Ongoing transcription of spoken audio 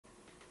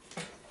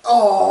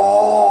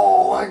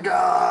Oh my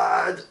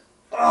god.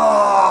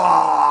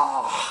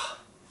 Oh,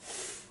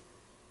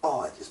 oh,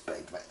 I just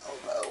banged my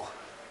elbow.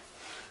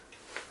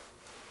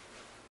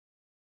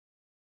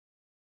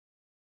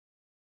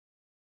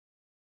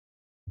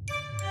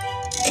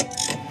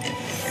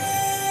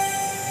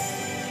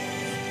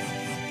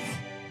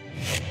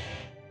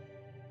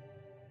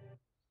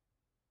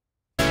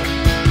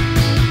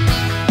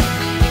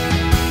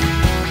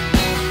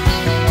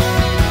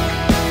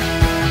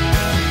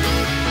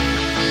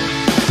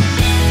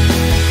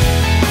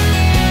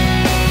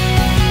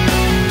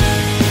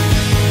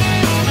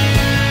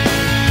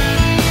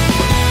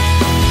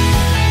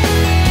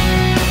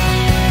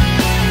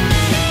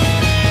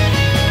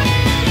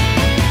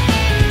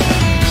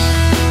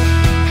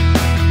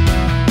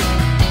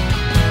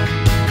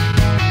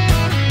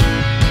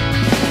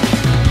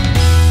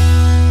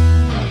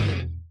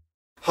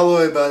 Hello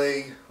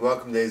everybody,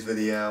 welcome to today's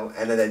video,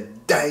 and in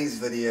today's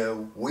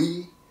video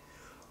we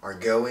are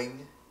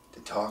going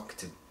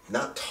to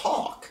not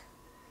talk,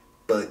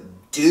 but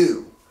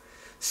do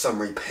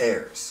some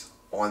repairs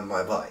on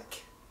my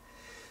bike.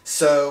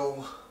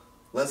 So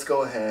let's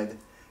go ahead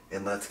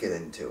and let's get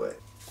into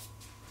it.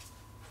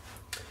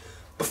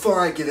 Before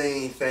I get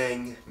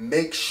anything,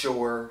 make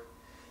sure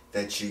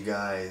that you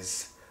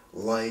guys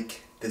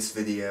like this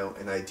video,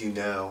 and I do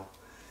know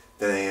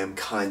that I am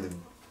kind of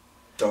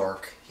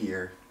dark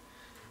here.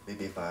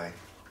 Maybe if I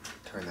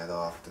turn that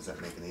off, does that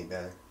make it any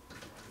better?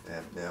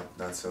 No,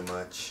 not so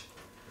much.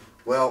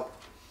 Well,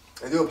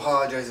 I do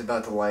apologize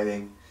about the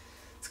lighting.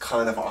 It's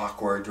kind of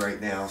awkward right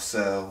now,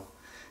 so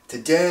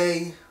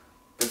today,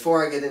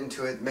 before I get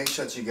into it, make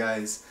sure that you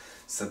guys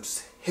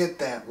hit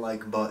that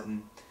like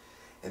button,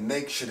 and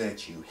make sure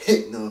that you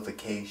hit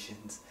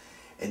notifications,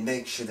 and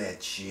make sure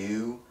that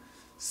you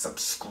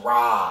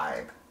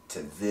subscribe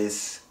to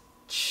this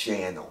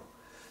channel.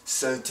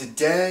 So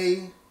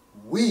today,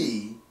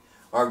 we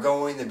are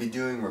going to be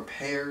doing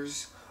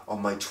repairs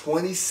on my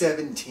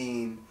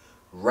 2017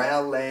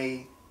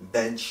 Raleigh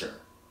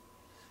Venture.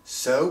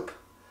 So,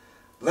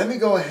 let me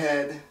go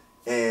ahead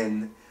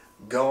and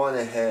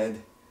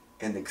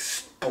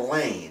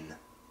explain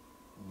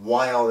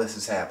why all this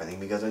is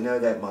happening, because I know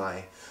that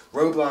my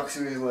Roblox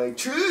series is like,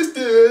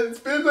 Tristan, it's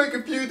been like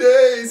a few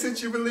days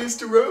since you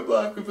released a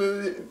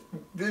Roblox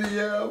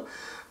video.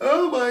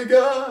 Oh my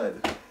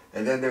god.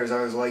 And then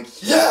I was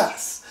like,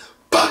 yes!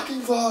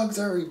 Bucking vlogs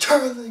are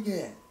returning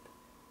again.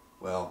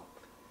 Well,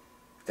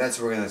 that's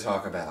what we're going to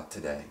talk about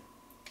today.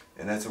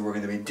 And that's what we're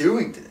going to be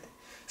doing today.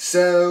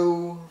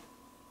 So,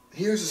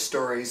 here's the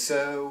story.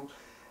 So,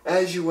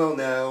 as you well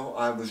know,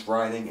 I was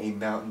riding a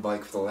mountain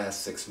bike for the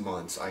last 6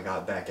 months. I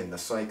got back into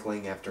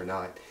cycling after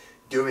not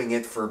doing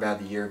it for about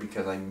a year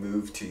because I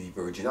moved to the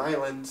Virgin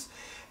Islands.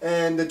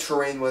 And the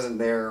terrain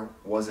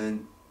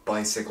wasn't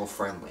bicycle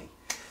friendly.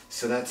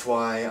 So that's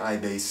why I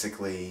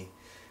basically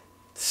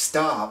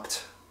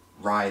stopped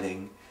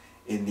riding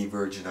in the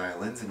Virgin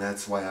Islands, and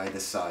that's why I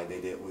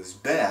decided it was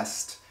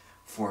best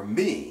for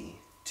me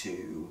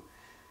to,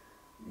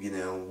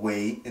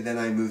 wait. And then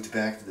I moved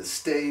back to the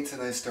States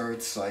and I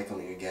started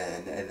cycling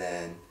again, and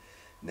then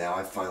now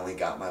I finally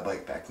got my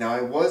bike back. Now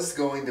I was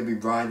going to be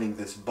riding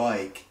this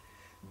bike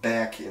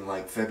back in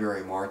like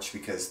February, March,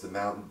 because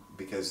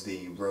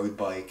the road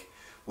bike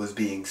was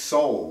being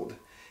sold,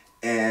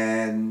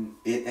 and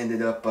it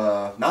ended up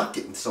not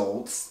getting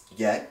sold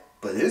yet,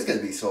 but it is going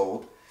to be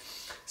sold.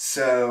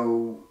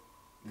 So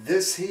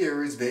this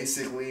here is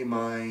basically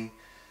my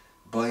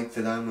bike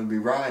that I'm going to be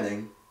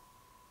riding,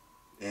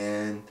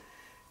 and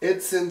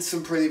it's in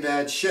some pretty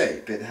bad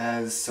shape. It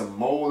has some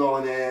mold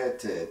on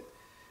it, it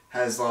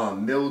has a lot of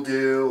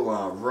mildew, a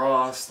lot of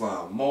rust, a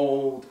lot of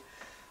mold.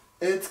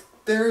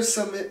 There are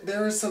some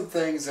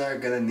things that are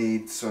going to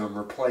need some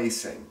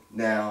replacing.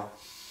 Now,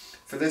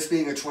 for this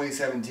being a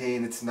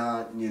 2017, it's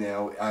not,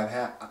 I've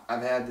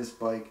had this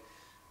bike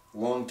a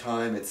long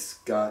time. It's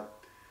got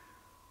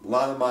a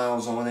lot of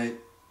miles on it,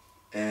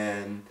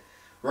 and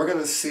we're going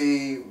to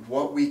see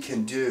what we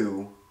can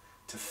do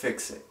to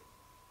fix it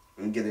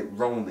and get it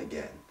rolling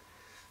again.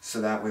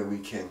 So that way we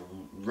can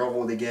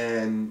roll it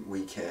again,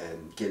 we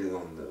can get it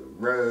on the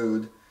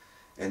road,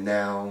 and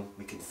now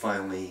we can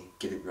finally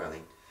get it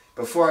running.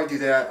 Before I do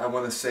that, I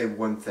want to say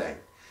one thing.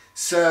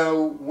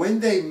 So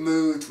when they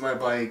moved my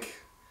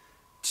bike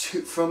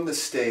from the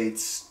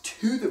States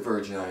to the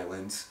Virgin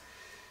Islands,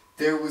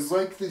 there was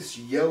like this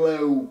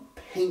yellow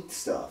paint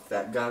stuff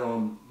that got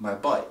on my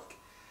bike,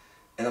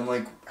 and I'm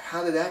like,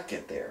 how did that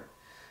get there?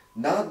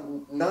 Not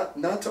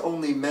to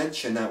only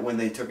mention that when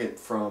they took it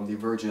from the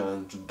Virgin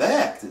Islands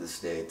back to the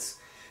States,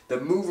 the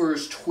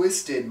movers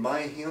twisted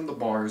my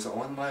handlebars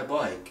on my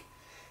bike,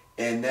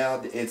 and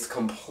now it's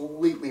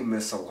completely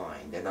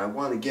misaligned, and I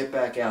want to get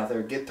back out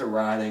there, get to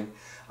riding.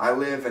 I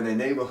live in a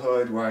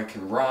neighborhood where I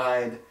can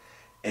ride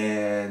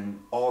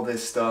and all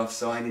this stuff,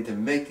 so I need to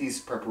make these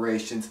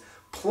preparations.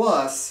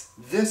 Plus,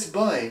 this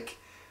bike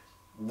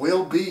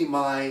will be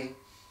my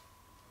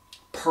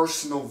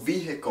personal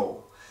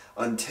vehicle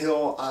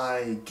until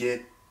I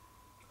get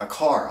a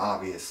car,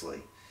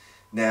 obviously.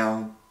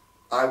 Now,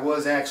 I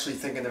was actually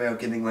thinking about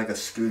getting like a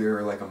scooter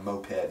or like a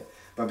moped.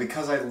 But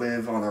because I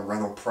live on a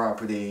rental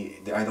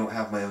property, I don't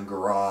have my own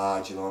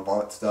garage and all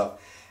that stuff,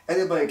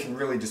 anybody can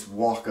really just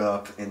walk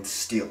up and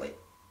steal it.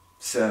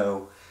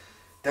 So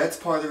that's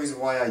part of the reason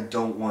why I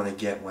don't want to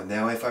get one.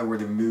 Now if I were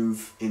to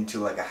move into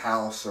like a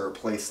house or a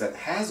place that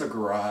has a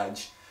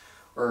garage,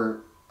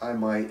 or I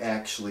might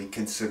actually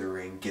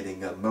considering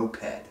getting a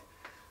moped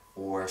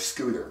or a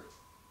scooter.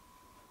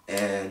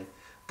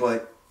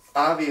 But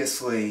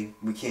obviously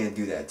we can't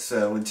do that.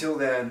 So until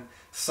then,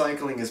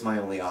 cycling is my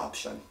only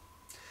option.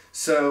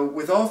 So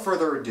without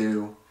further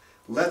ado,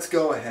 let's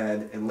go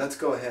ahead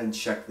and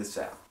check this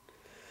out.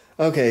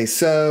 Okay,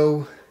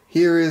 so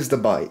here is the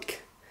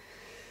bike.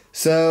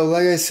 So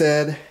like I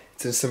said,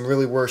 it's in some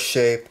really worse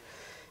shape.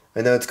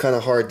 I know it's kind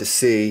of hard to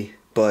see,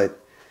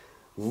 but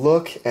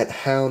look at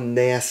how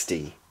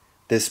nasty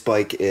this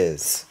bike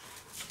is.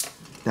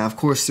 Now of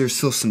course there's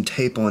still some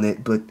tape on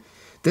it, but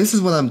this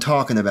is what I'm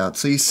talking about.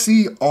 So you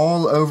see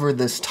all over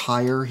this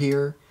tire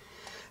here,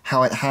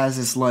 how it has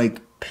this like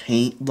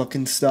paint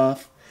looking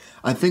stuff.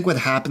 I think what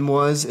happened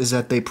is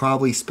that they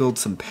probably spilled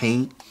some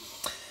paint.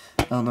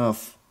 I don't know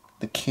if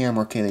the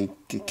camera can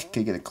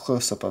get a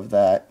close-up of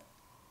that.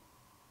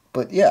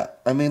 But yeah,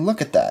 I mean,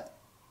 look at that.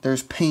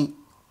 There's paint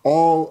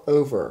all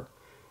over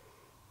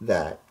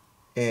that.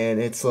 And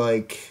it's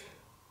like,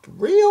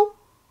 real?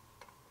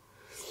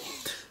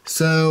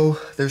 So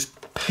there's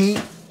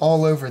paint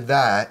all over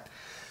that.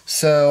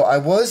 So I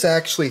was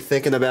actually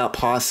thinking about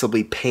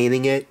possibly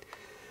painting it.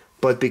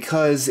 But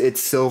because it's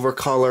silver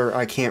color,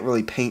 I can't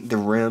really paint the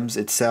rims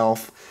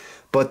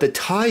itself. But the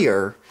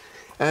tire,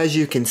 as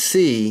you can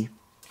see,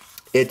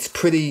 it's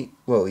pretty,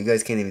 well, you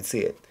guys can't even see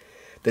it.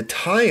 The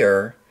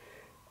tire,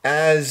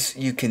 as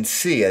you can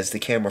see, as the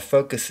camera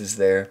focuses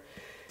there,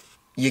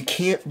 you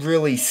can't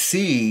really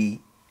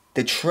see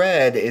the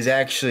tread is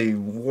actually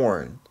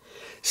worn.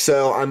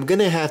 So I'm going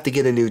to have to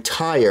get a new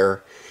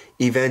tire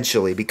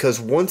eventually, because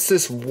once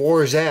this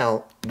wears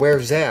out,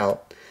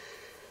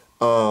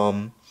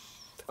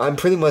 I'm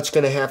pretty much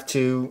going to have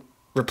to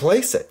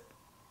replace it.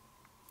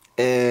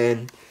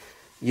 And,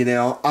 you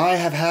know, I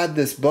have had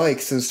this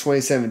bike since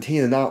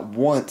 2017 and not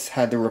once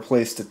had to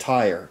replace the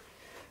tire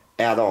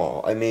at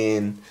all. I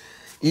mean,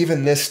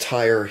 even this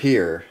tire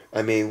here.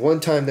 I mean,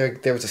 one time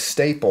there was a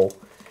staple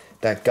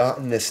that got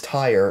in this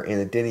tire and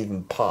it didn't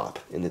even pop.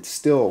 And it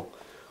still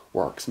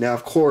works. Now,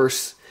 of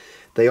course,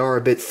 they are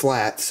a bit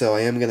flat, so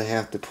I am going to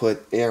have to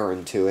put air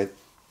into it.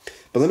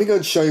 But let me go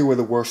and show you where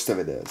the worst of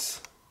it is.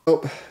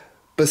 Oh,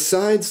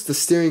 besides the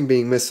steering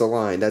being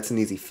misaligned, that's an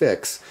easy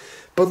fix.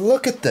 But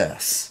look at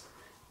this.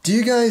 Do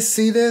you guys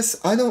see this?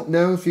 I don't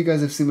know if you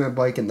guys have seen my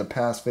bike in the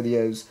past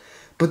videos,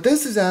 but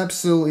this is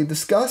absolutely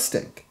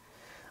disgusting.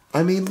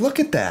 I mean, look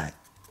at that.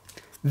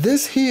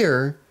 This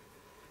here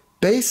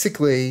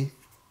basically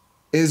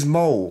is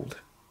mold.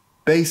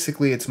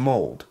 Basically, it's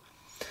mold.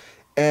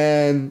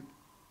 And,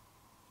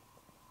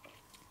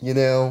 you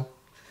know,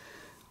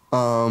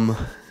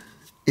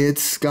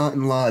 it's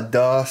gotten a lot of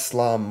dust, a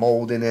lot of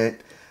mold in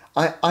it.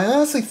 I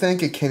honestly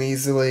think it can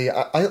easily,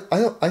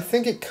 I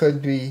think it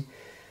could be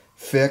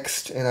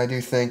fixed, and I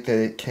do think that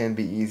it can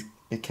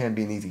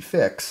be an easy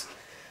fix.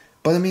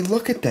 But I mean,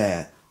 look at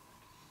that.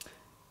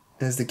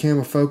 As the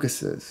camera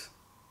focuses.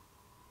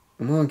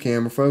 Come on,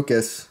 camera,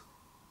 focus.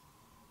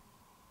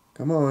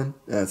 Come on.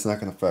 It's not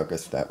going to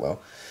focus that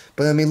well.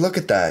 But I mean, look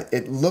at that.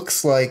 It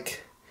looks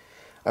like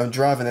I'm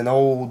driving an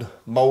old,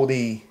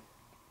 moldy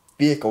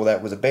vehicle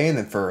that was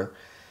abandoned for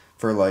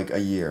like a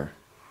year.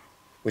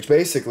 Which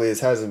basically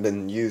hasn't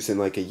been used in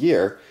like a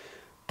year.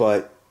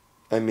 But,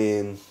 I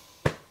mean,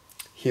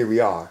 here we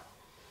are.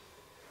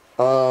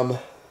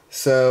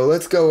 So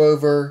let's go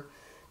over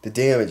the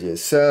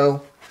damages.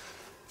 So,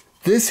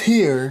 this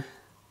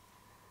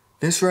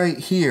right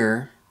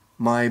here,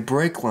 my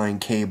brake line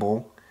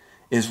cable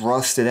is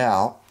rusted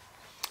out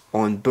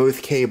on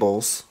both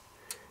cables.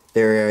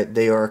 They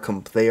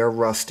are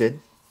rusted.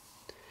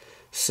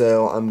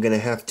 So I'm gonna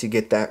have to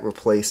get that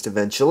replaced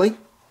eventually.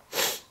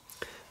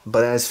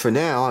 But as for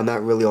now, I'm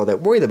not really all that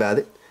worried about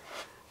it.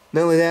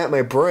 Not only that,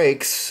 my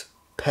brakes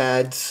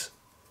pads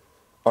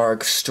are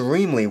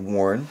extremely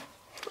worn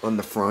on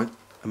the front.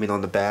 I mean on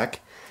the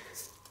back.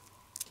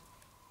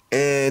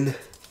 And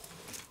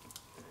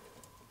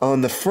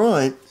on the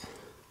front,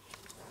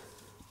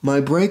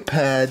 my brake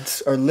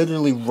pads are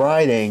literally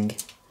riding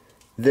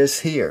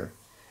this here.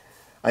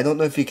 I don't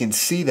know if you can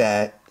see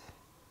that,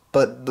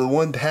 but the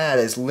one pad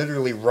is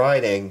literally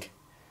riding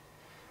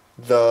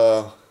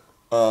the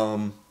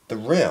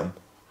rim.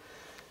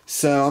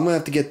 So I'm gonna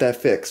have to get that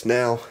fixed.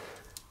 Now,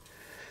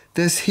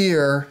 this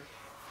here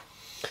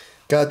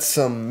got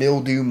some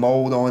mildew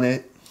mold on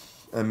it.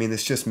 I mean,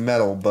 it's just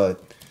metal,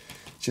 but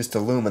just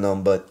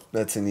aluminum, but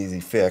that's an easy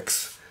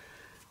fix.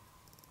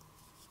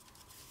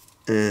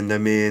 And I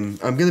mean,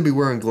 I'm going to be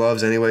wearing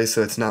gloves anyway,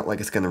 so it's not like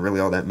it's going to really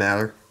all that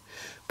matter.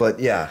 But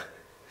yeah,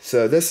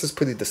 so this is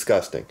pretty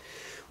disgusting.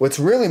 What's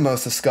really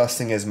most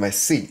disgusting is my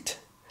seat.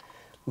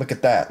 Look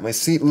at that. My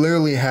seat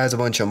literally has a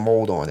bunch of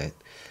mold on it.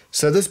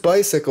 So this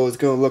bicycle is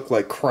going to look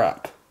like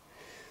crap.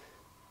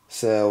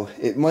 So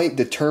it might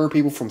deter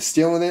people from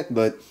stealing it,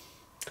 but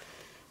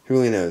who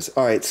really knows.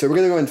 Alright, so we're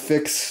going to go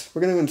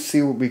and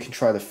see what we can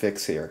try to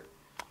fix here.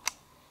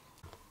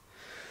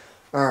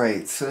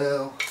 Alright,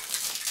 so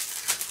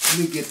let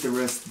me get the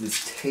rest of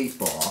this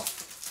tape off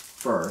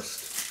first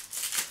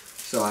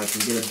so I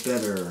can get a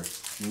better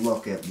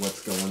look at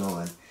what's going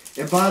on.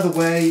 And by the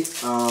way,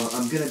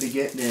 I'm going to be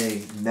getting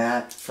a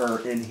mat for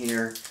in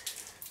here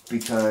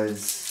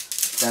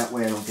because that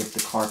way I don't get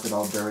the carpet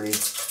all dirty.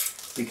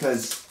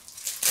 Because,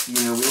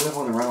 you know, we live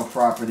on a rental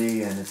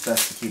property and it's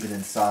best to keep it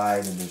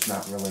inside and there's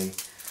not really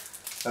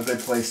a good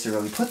place to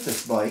really put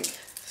this bike.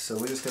 So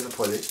we're just going to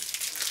put it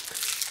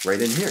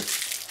right in here.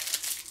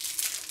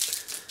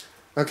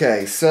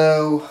 Okay,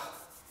 so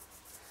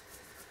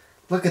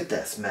look at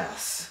this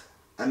mess.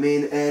 I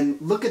mean,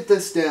 and look at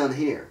this down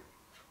here.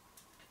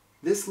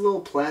 This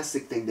little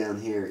plastic thing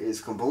down here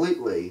is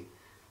completely,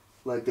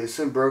 like there's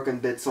some broken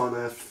bits on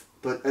it,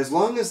 but as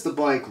long as the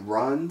bike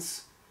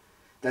runs,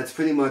 that's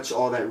pretty much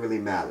all that really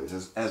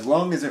matters. As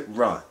long as it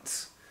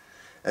runs.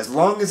 As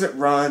long as it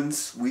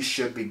runs, we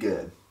should be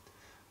good.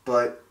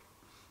 But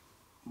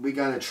we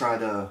gotta try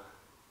to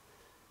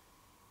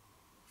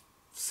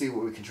see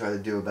what we can try to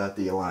do about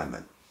the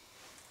alignment.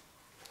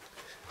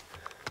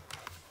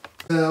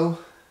 So,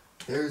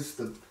 there's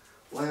the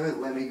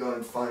alignment. Let me go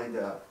and find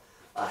a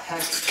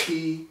hex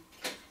key,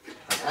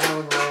 an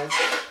Allen wrench,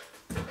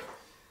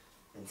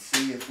 and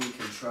see if we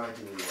can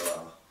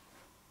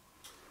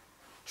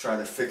try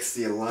to fix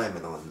the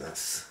alignment on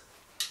this.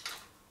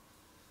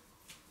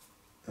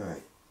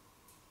 Alright.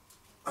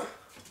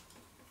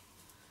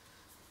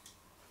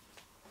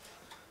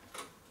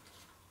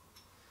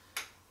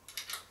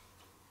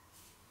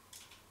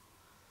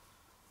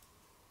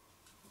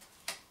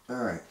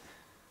 Alright.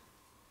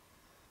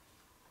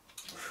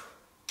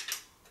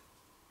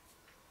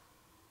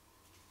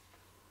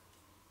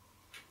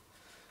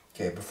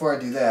 Okay, before I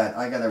do that,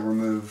 I gotta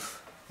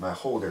remove my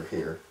holder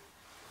here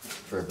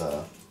for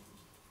the...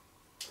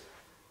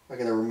 I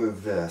gotta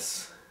remove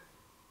this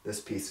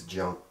piece of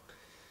junk.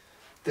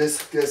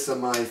 Because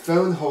my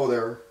phone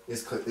holder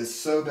is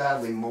so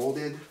badly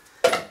molded,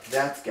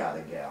 that's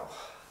gotta go.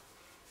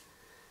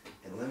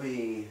 And let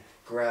me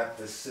grab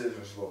the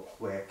scissors real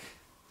quick.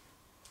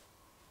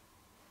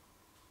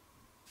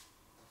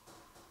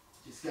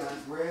 Just gotta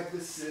grab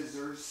the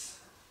scissors.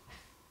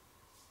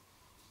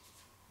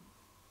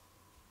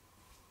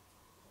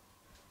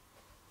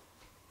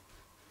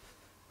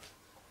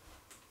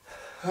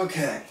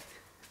 Okay,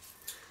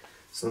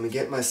 so let me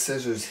get my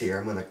scissors here.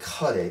 I'm going to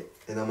cut it,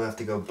 and I'm going to have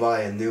to go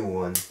buy a new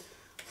one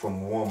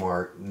from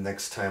Walmart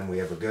next time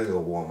we ever go to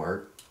a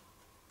Walmart.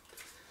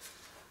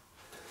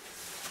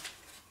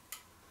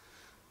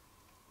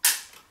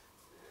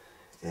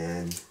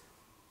 And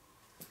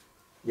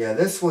yeah,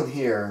 this one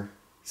here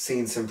has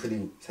seen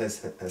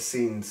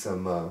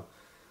some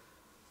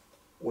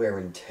wear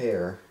and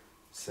tear.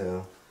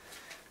 So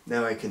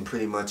now I can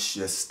pretty much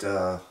just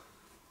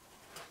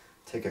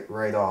take it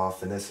right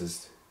off, and this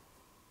is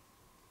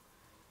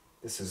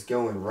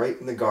going right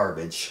in the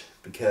garbage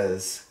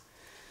because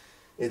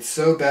it's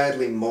so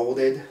badly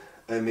molded.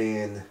 I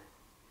mean,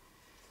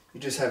 you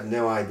just have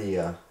no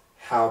idea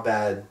how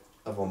bad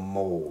of a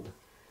mold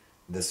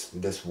this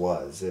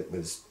was. It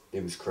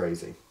was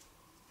crazy.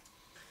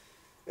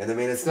 And I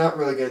mean, it's not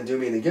really going to do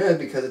me any good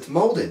because it's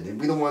molded,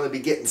 and we don't want to be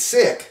getting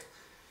sick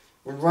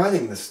when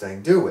riding this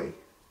thing, do we?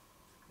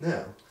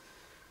 No,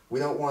 we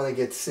don't want to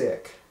get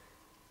sick.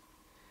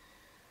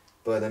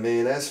 But I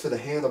mean, as for the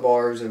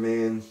handlebars, I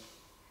mean,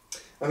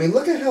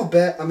 look at how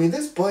bad. I mean,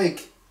 this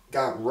bike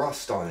got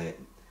rust on it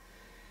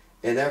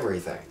and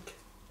everything.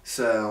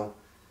 So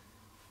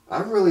I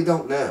really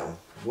don't know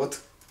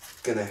what's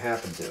gonna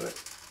happen to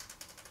it.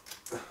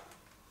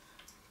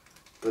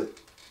 But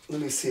let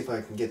me see if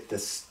I can get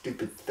this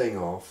stupid thing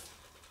off.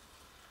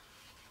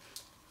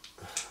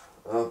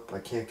 Oh, I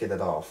can't get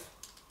it off.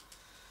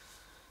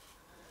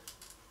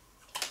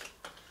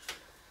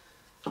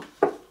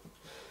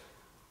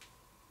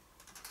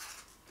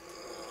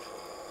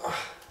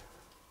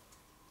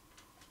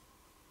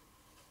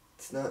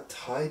 It's not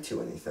tied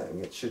to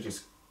anything. It should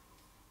just...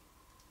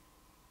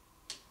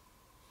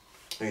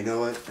 Oh, you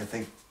know what? I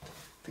think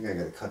I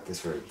gotta cut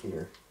this right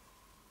here.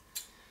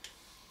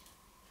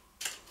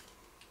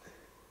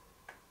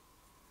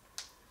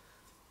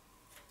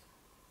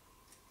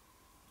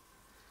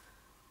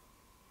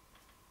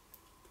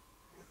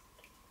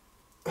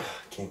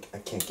 I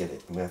can't get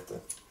it. I'm gonna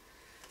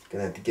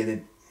have to get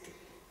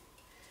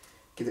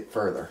it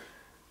further.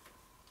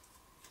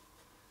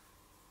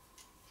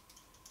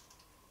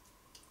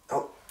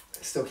 Oh,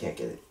 I still can't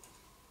get it.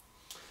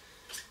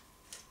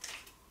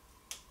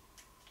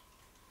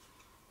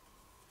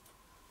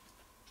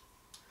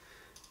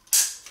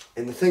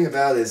 And the thing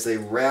about it is they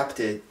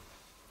wrapped it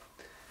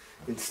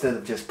instead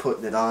of just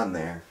putting it on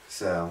there,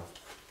 so.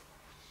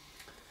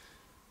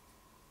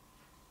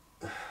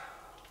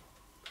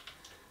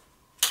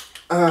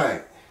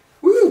 Alright,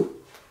 woo!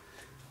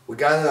 We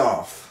got it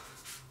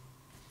off.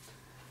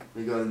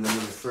 I'm going to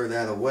throw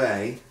that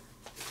away.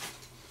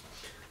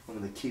 I'm going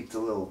going to keep the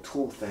little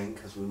tool thing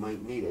because we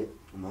might need it.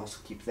 I'm also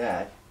keep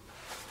that.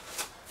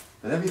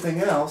 But everything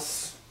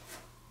else,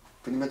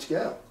 pretty much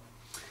go.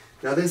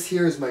 Now this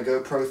here is my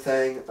GoPro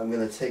thing. I'm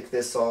going to take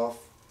this off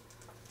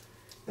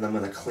and I'm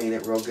going to clean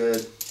it real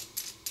good.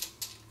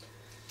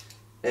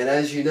 And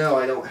as you know,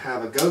 I don't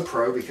have a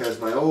GoPro because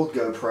my old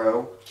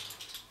GoPro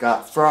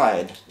got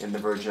fried in the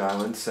Virgin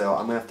Islands, so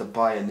I'm going to have to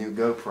buy a new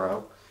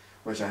GoPro,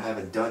 which I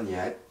haven't done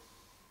yet.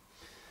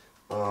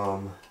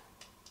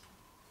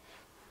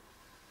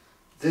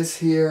 This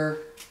here,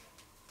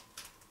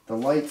 the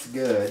light's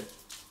good.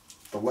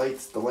 The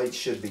lights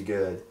should be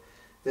good.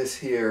 This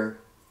here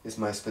is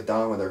my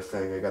speedometer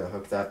thing. I gotta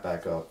hook that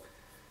back up.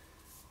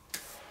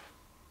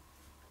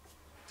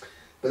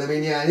 But I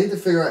mean, yeah, I need to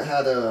figure out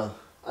how to,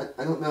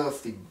 I don't know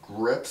if the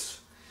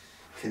grips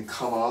can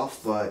come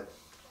off, but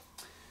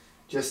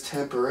just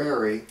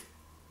temporary.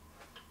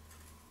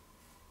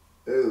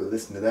 Ooh,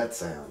 listen to that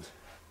sound.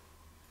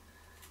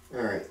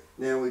 Alright,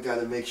 now we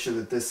gotta make sure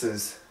that this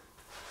is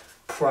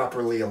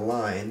properly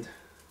aligned.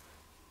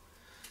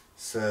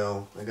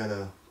 So I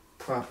gotta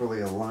properly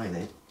align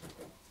it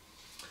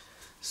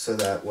so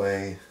that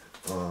way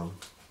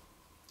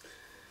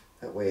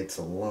it's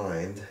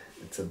aligned.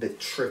 It's a bit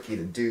tricky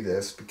to do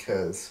this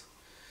because,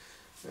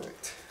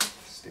 alright,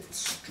 stand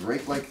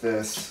straight like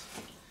this,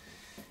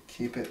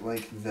 keep it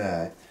like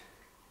that,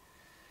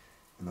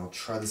 and I'll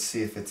try to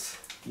see if it's,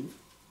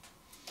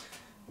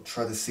 I'll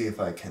try to see if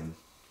I can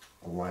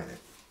align it.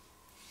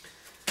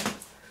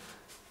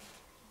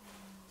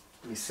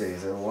 Let me see,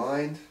 is it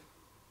aligned?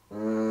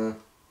 For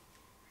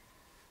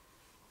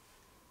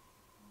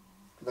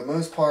the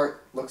most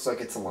part, looks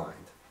like it's aligned.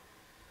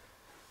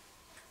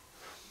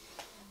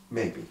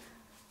 Maybe.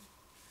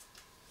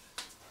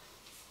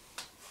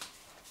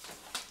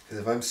 Because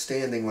if I'm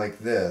standing like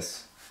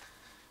this,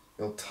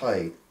 real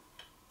tight,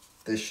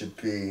 this should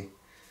be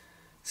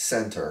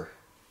center.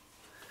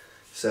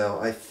 So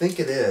I think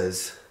it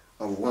is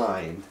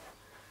aligned.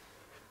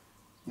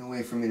 No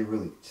way for me to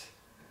really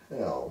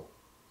tell.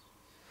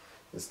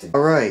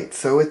 Alright,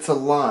 so it's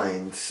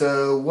aligned.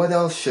 So what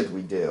else should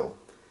we do?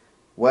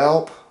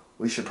 Well,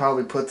 we should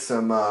probably put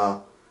some,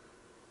 well,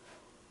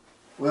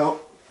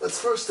 let's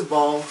first of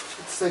all,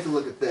 let's take a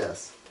look at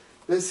this.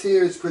 This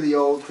here is pretty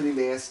old, pretty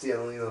nasty. I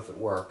don't even know if it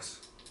works.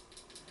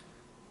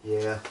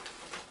 Yeah.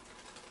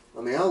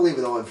 I mean, I'll leave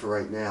it on for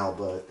right now,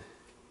 but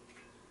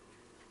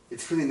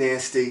it's pretty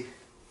nasty.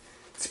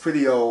 It's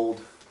pretty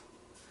old.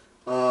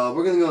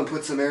 We're going to go and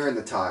put some air in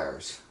the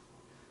tires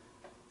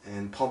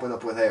and pump it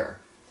up with air.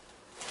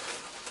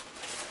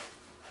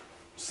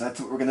 So that's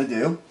what we're going to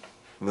do.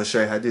 I'm going to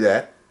show you how to do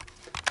that.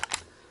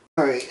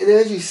 Alright, and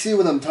as you see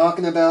what I'm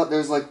talking about,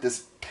 there's like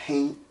this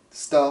paint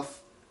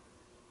stuff.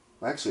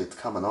 Actually, it's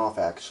coming off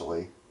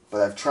actually.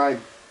 But I've tried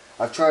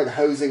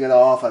hosing it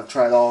off. I've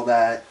tried all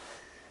that.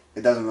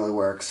 It doesn't really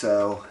work,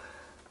 so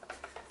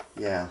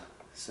yeah.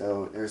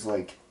 So there's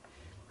like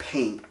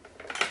paint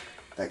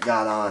that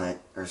got on it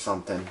or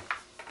something.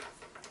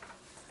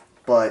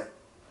 But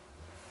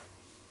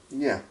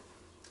yeah.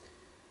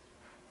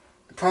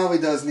 It probably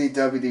does need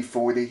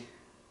WD-40.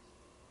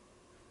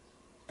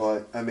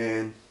 But I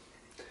mean,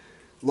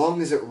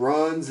 long as it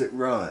runs, it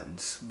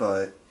runs.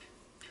 But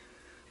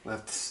we'll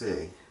have to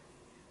see.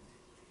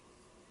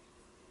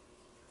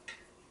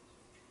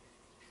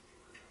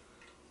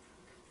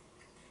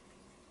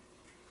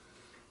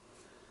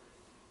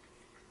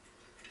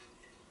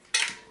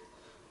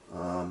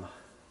 Oh.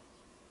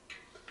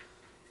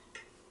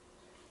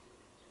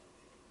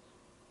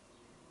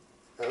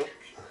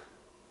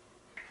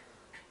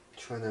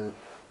 Trying to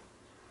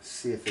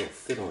see if it'll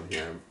fit on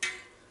here.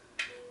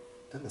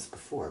 I've done this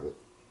before, but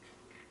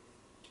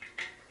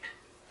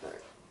all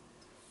right.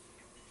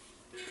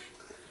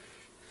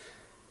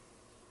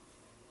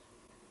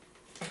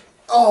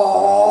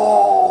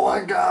 Oh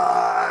my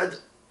God!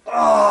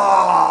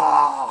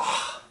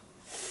 Oh!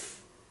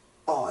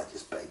 Oh! I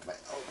just banged my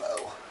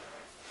elbow.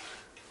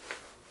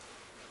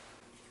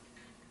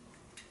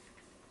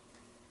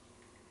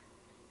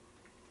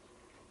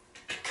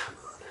 Come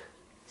on,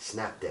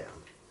 snap down.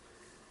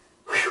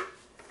 Whew.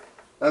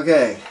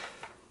 Okay.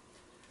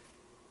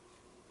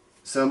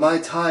 So my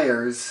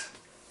tires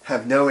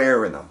have no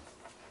air in them.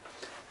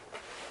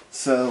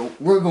 So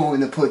we're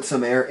going to put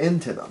some air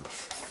into them.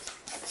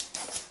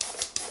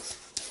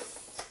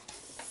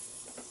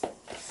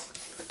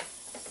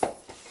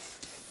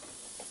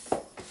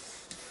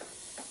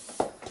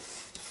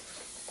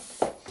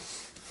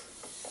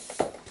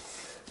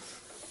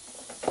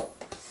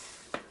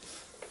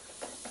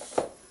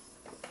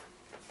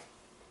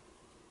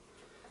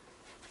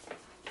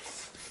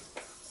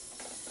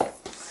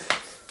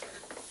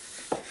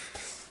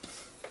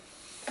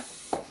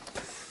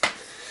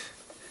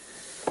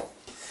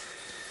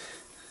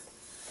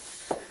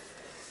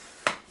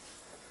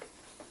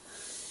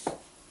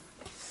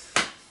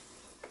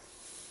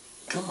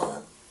 Come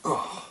on.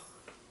 Oh.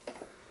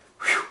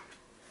 Whew.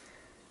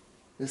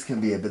 This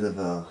can be a bit of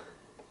a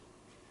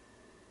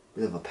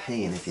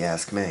pain if you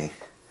ask me.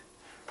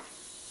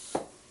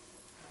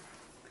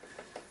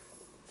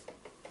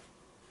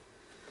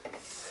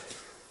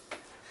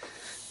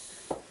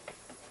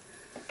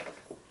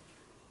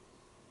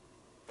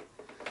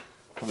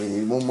 We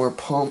need one more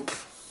pump.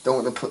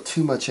 Don't want to put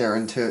too much air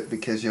into it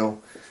because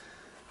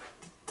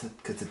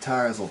the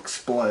tires will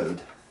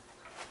explode.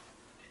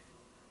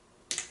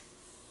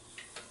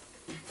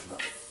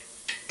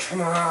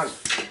 Come on!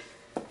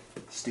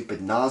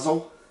 Stupid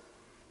nozzle.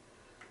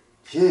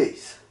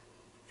 Jeez.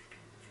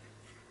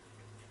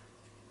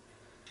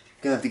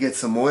 Gonna have to get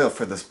some oil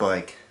for this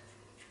bike.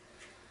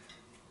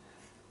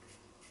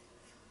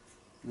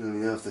 I don't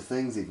even know if the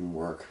things even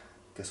work.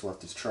 Guess we'll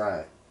have to try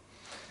it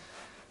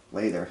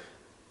later.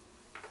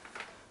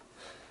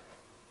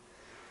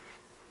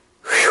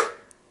 Whew.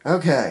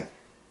 Okay.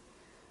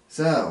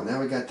 So, now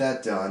we got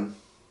that done.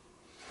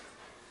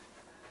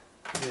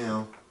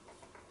 Now,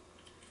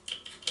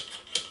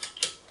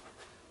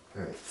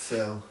 alright,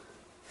 so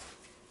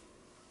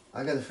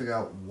I gotta figure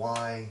out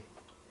why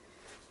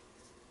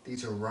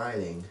these are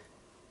riding.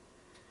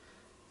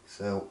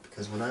 So,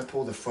 because when I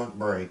pull the front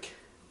brake,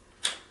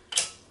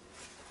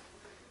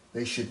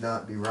 they should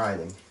not be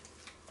riding.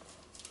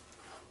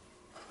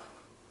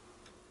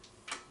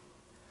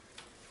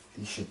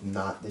 This should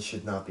not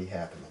be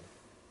happening.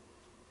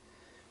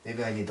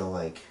 Maybe I need to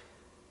I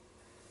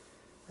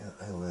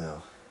don't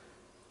know.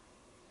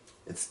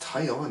 It's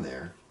tight on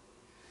there,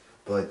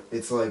 but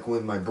it's like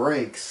when my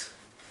brakes,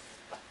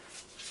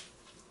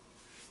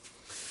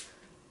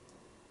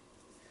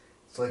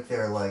 it's like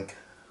they're like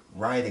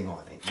riding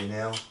on it, you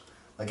know?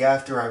 Like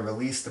after I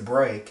release the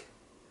brake,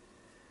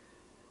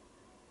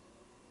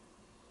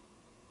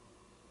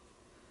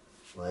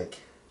 like,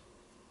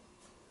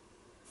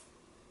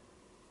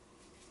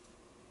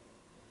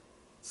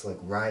 it's like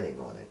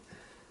riding on it.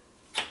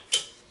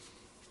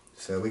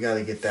 So we got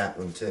to get that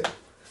one too.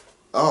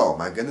 Oh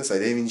my goodness, I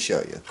didn't even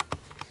show you.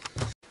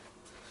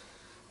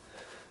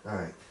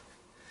 Alright.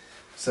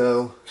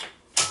 So,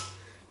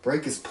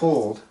 brake is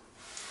pulled.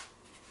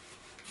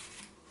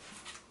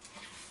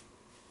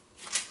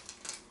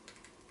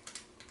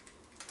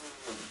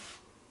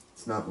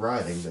 It's not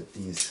riding, but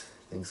these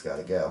things got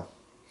to go.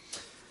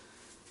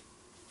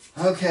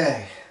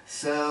 Okay,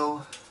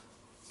 so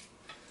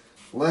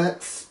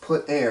let's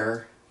put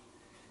air,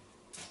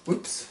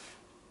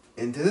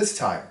 into this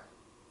tire.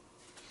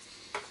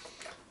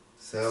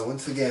 So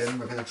once again,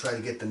 we're going to try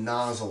to get the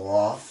nozzle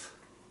off.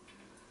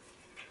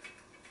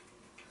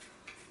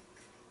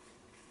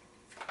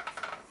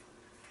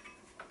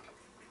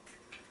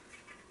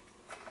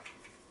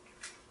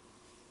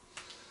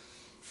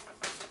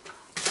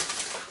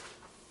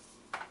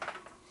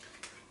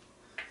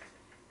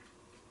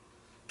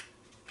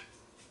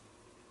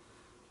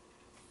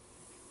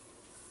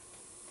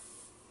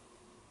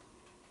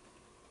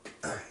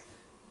 Alright.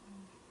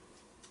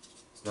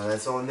 So now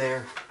that's on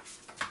there.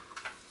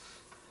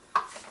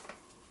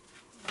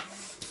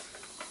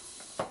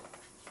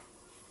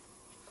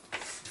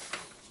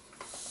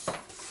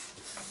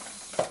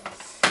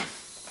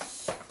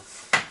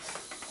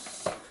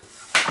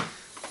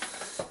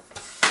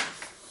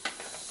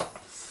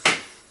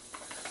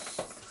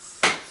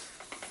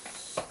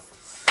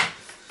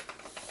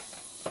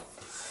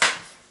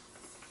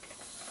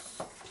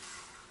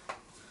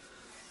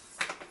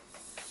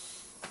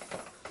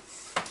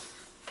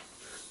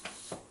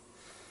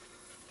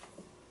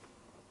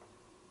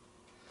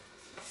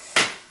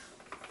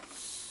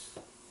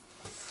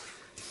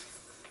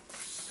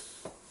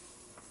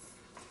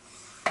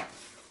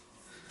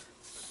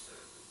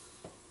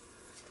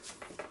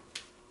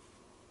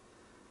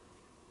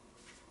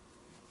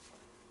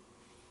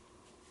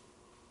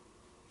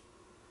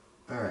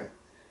 Alright.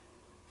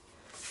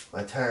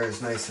 My tire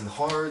is nice and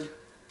hard.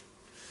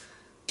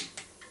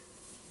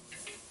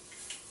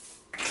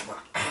 Come on.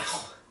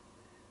 Ow.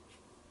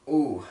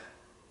 Ooh.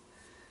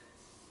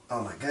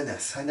 Oh my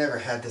goodness. I never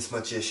had this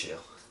much issue.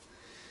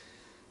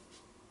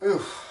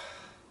 Ooh.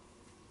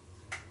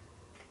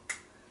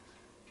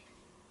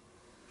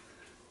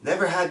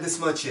 Never had this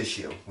much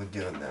issue with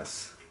doing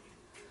this.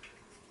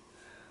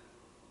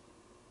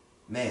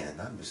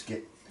 Man, I'm just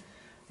getting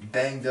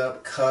banged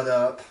up, cut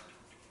up.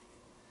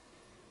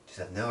 Just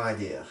have no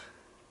idea.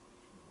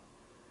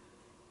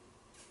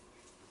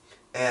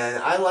 And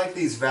I like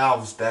these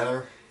valves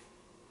better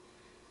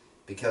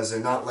because they're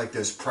not like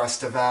those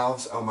Presta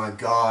valves. Oh my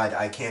god,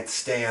 I can't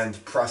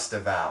stand Presta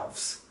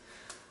valves.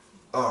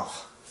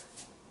 Oh.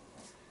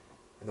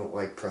 I don't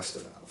like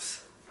Presta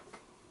valves.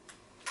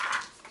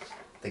 I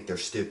think they're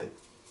stupid.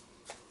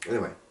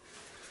 Anyway,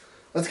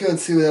 let's go and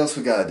see what else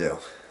we gotta do.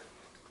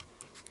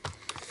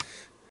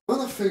 I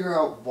want to figure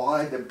out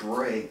why the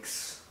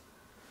brakes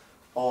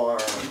are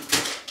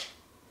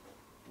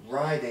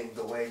riding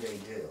the way they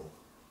do.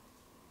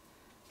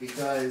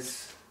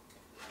 Because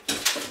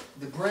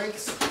the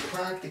brakes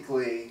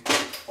practically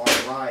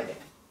are riding.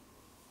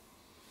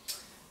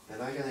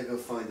 And I gotta go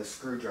find a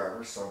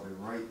screwdriver, so I'll be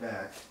right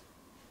back.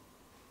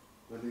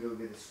 Let me go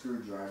get a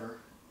screwdriver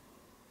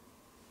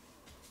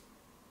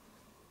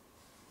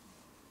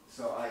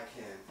so I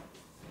can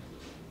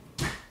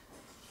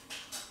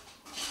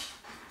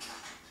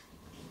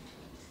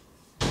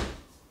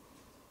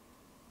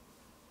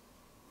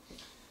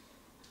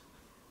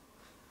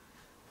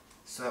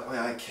that way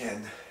I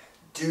can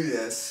do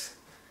this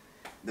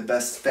the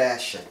best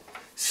fashion.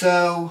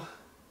 So,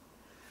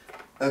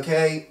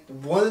 okay,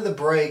 one of the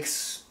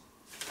brakes,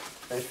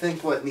 I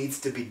think what needs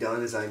to be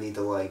done is I need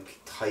to like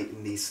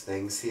tighten these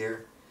things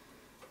here.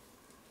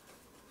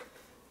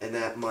 And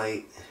that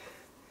might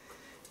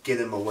get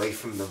them away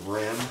from the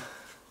rim.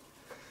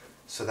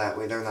 So that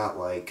way they're not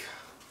like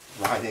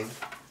riding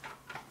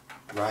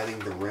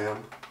the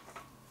rim.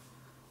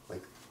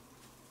 Like,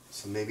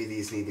 so maybe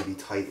these need to be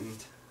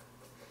tightened.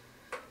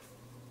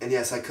 And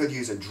yes, I could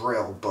use a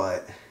drill,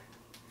 but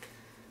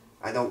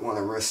I don't want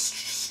to risk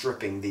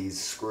stripping these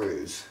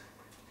screws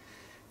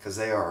because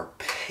they are a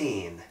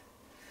pain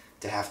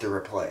to have to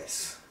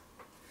replace.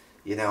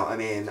 You know, I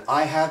mean,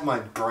 I had my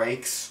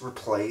brakes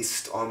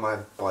replaced on my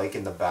bike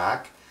in the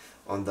back,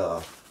 on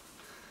the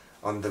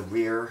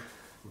rear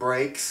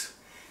brakes,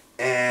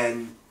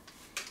 and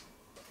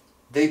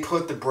they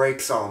put the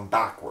brakes on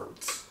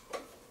backwards.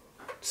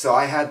 So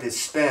I had to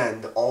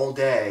spend all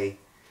day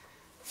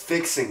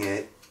fixing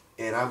it,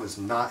 and I was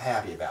not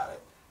happy about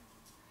it.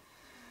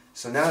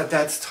 So now that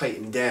that's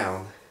tightened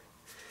down,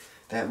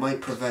 that might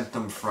prevent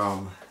them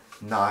from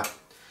not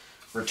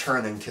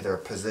returning to their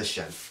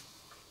position.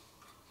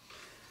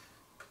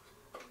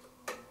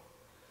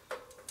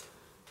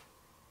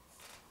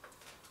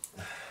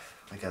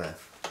 I gotta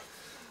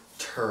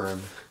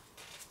turn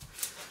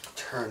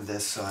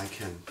this so I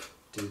can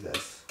do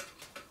this.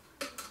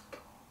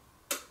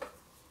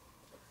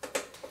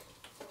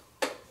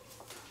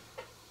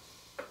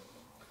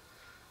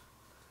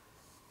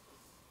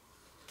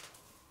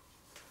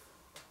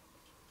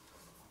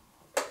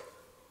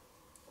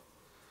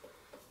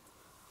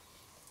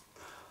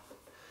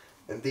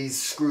 And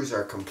these screws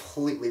are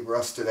completely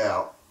rusted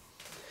out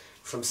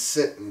from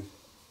sitting.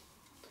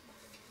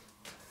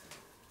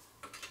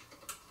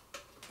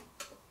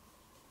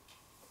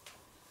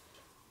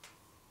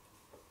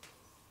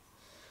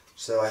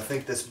 So I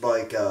think this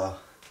bike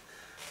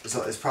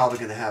is probably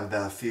going to have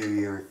about a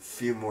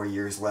few more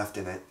years left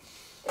in it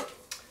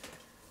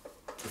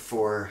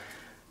before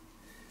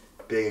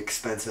big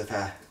expenses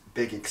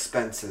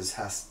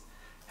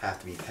have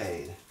to be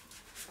paid.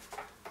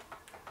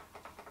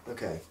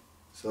 Okay.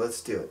 So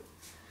let's do it.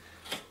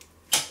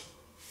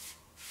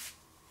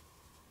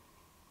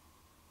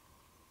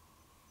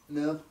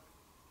 Nope.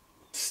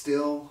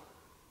 Still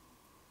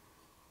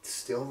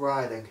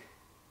riding.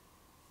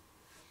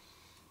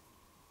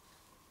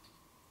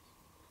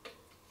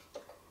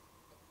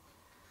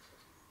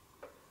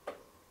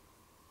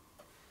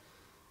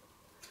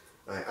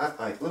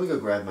 Alright, let me go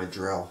grab my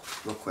drill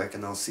real quick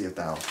and I'll see if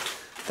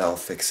that'll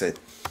fix it.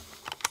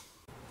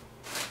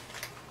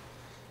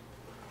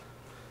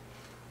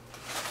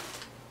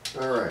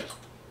 Alright,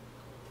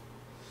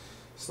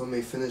 so let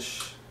me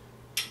finish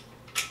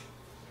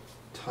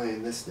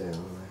tying this down.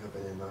 I hope I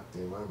didn't knock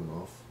the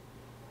alignment off.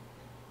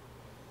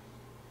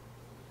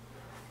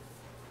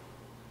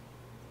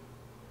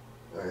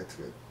 Alright, that's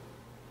good.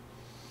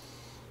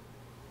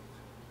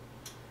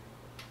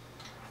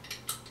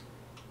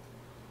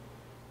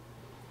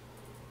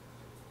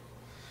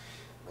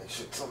 Make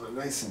sure it's on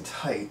nice and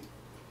tight.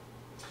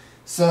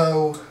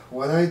 So,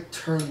 when I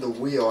turn the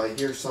wheel, I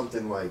hear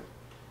something like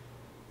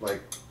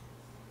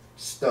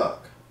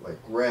stuck,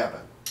 like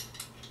grabbing.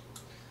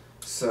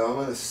 So I'm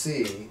going to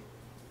see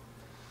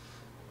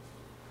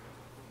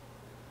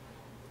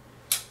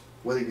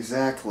what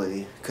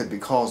exactly could be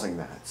causing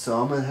that. So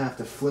I'm going to have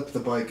to flip the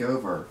bike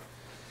over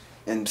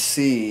and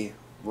see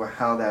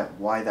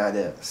why that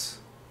is.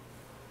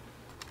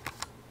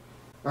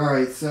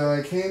 Alright, so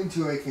I came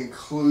to a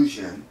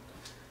conclusion.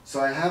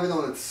 So I have it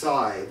on its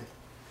side,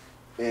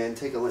 and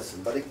take a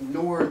listen, but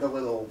ignore the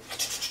little,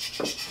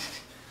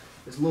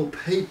 this little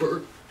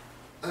paper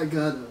I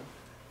gotta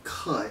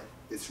cut.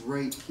 It's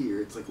right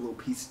here. It's like a little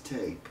piece of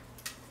tape.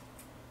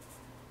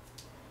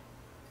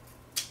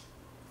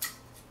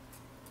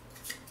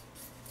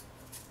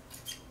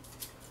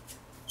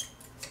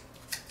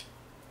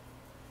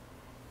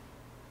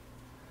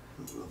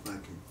 I don't know if I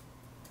can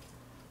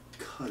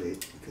cut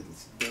it because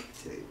it's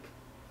duct tape.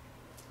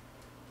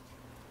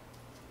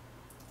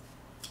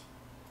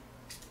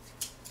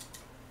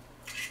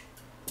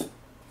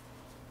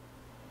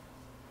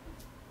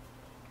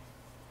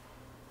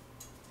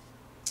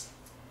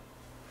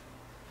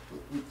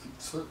 We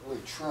could certainly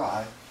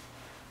try.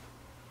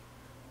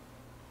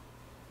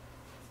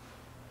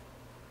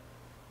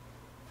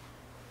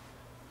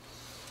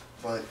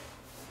 But,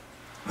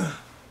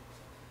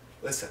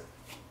 listen.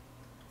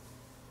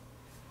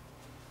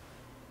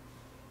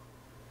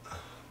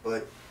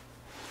 But,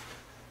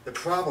 the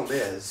problem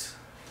is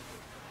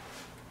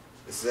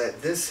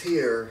that this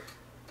here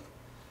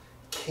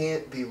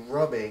can't be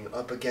rubbing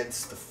up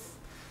against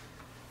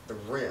the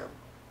rim.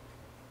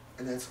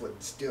 And that's what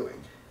it's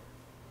doing.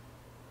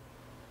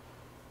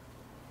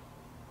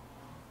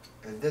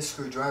 And this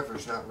screwdriver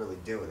is not really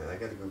doing it. I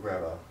gotta go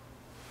grab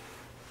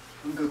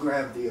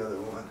the other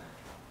one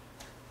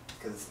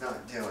because it's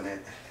not doing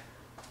it.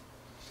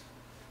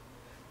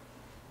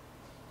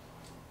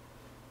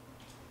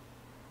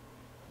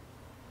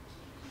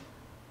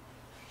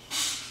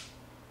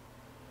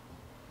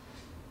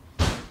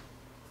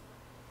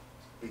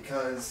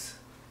 because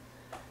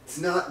it's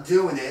not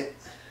doing it.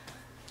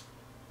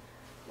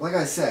 Like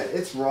I said,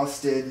 it's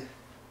rusted.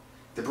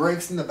 The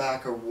brakes in the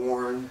back are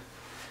worn.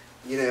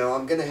 You know,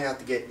 I'm going to have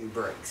to get new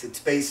brakes. It's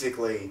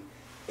basically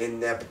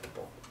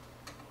inevitable.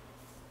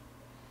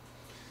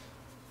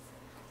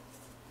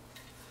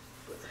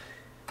 But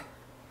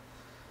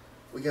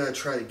we got to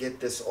try to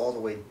get this all the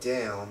way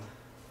down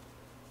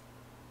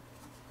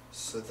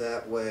so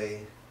that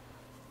way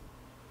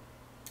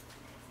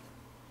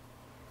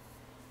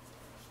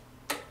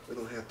we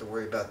don't have to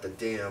worry about the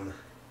damn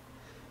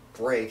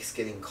brakes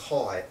getting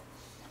caught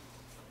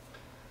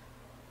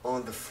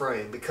on the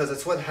frame, because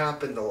it's what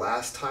happened the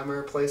last time I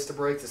replaced the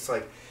brakes. It's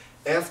like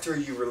after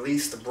you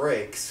release the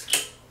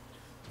brakes,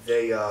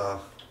 they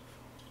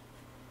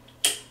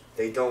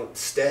don't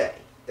stay.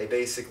 They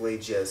basically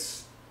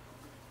just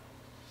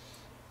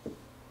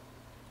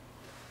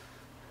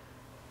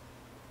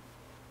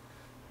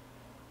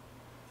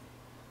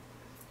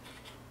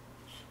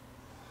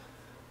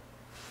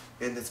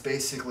and it's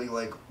basically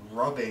like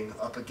rubbing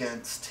up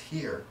against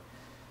here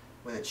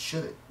when it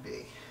shouldn't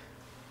be.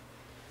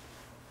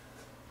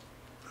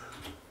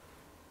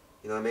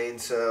 You know what I mean?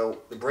 So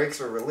the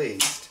brakes are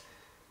released.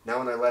 Now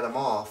when I let them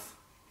off,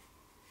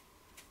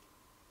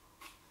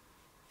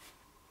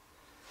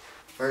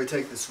 if I were to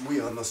take this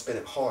wheel, I'm going to spin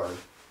it hard.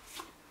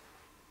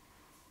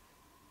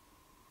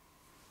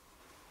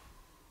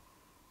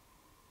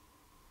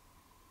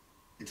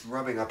 It's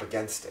rubbing up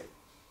against it.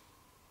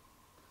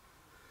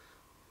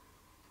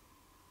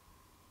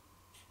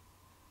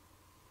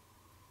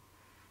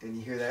 And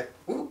you hear that?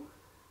 Woo!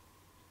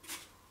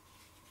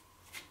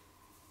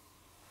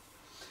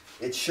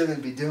 It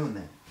shouldn't be doing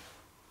that.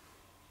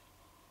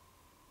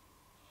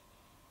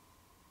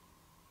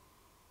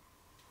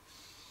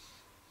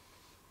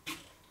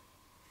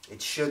 It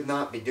should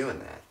not be doing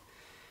that,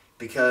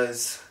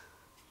 because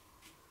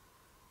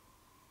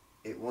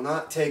it will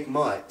not take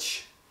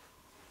much,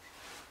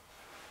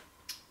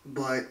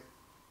 but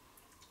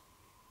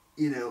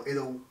you know,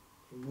 it'll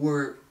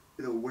wear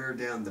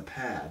down the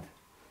pad.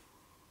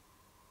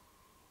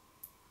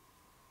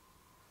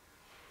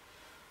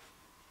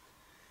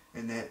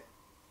 And that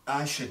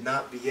I should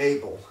not be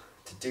able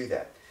to do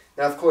that.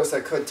 Now, of course, I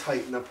could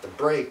tighten up the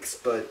brakes,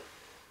 but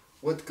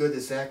what good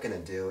is that going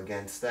to do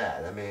against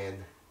that? I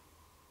mean,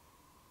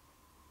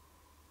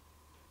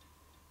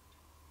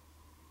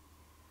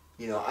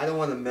 you know, I don't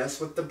want to mess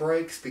with the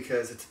brakes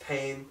because it's a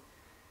pain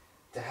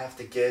to have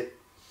to get.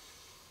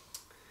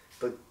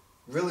 But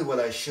really what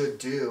I should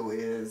do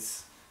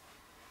is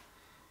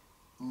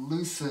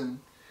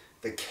loosen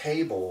the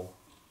cable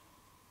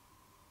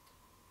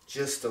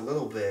just a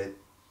little bit,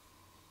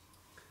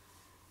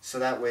 so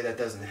that way that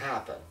doesn't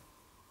happen.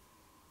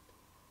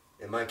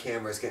 And my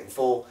camera is getting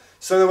full.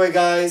 So anyway,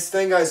 guys,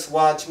 thank you guys for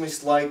watching.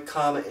 Just like,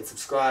 comment, and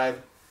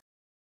subscribe.